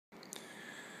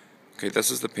Okay,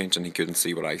 this is the painting. He couldn't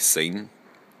see what I seen.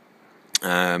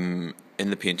 In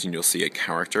the painting you'll see a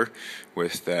character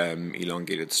with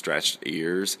elongated stretched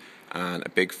ears and a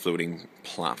big floating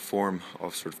platform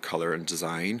of sort of colour and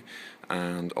design,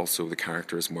 and also the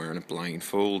character is wearing a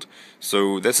blindfold.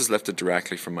 So this is lifted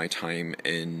directly from my time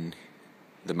in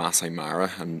the Masai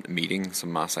Mara and meeting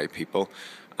some Masai people,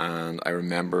 and I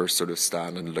remember sort of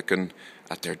standing looking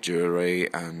at their jewellery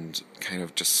and kind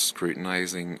of just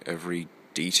scrutinising every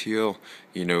detail,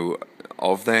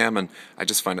 of them, and I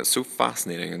just find it so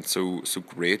fascinating and so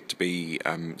great to be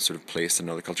sort of placed in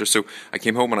another culture. So I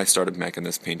came home and I started making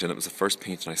this painting. It was the first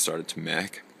painting I started to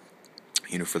make,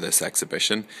 for this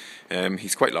exhibition.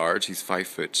 He's quite large. He's 5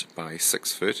 foot by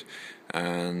 6 foot,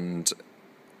 and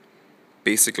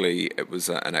basically it was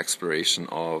an exploration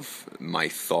of my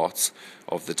thoughts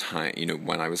of the time,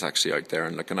 when I was actually out there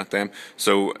and looking at them.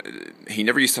 So he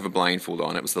never used to have a blindfold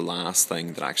on. It was the last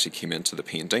thing that actually came into the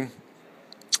painting,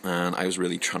 and I was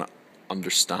really trying to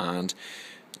understand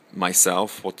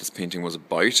myself what this painting was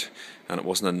about, and it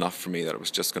wasn't enough for me that it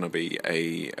was just going to be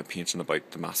a painting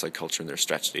about the Maasai culture and their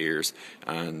stretched ears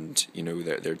and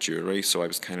their jewellery. So I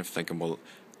was kind of thinking, well,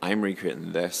 I'm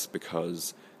recreating this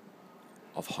because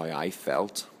of how I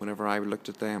felt whenever I looked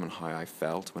at them and how I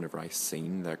felt whenever I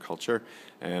seen their culture.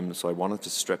 So I wanted to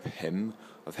strip him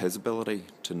of his ability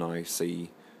to now see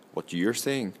what you're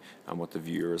seeing and what the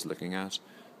viewer is looking at.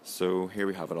 So here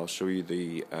we have it. I'll show you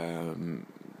the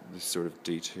sort of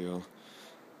detail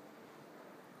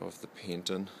of the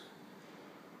painting.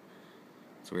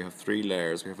 So we have 3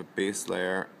 layers. We have a base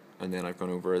layer, and then I've gone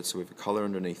over it. So we have a colour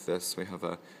underneath this. We have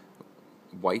a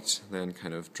white, then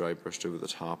kind of dry brushed over the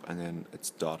top, and then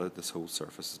it's dotted. This whole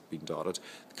surface has been dotted.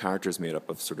 The character is made up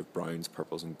of sort of browns,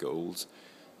 purples and golds.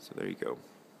 So there you go.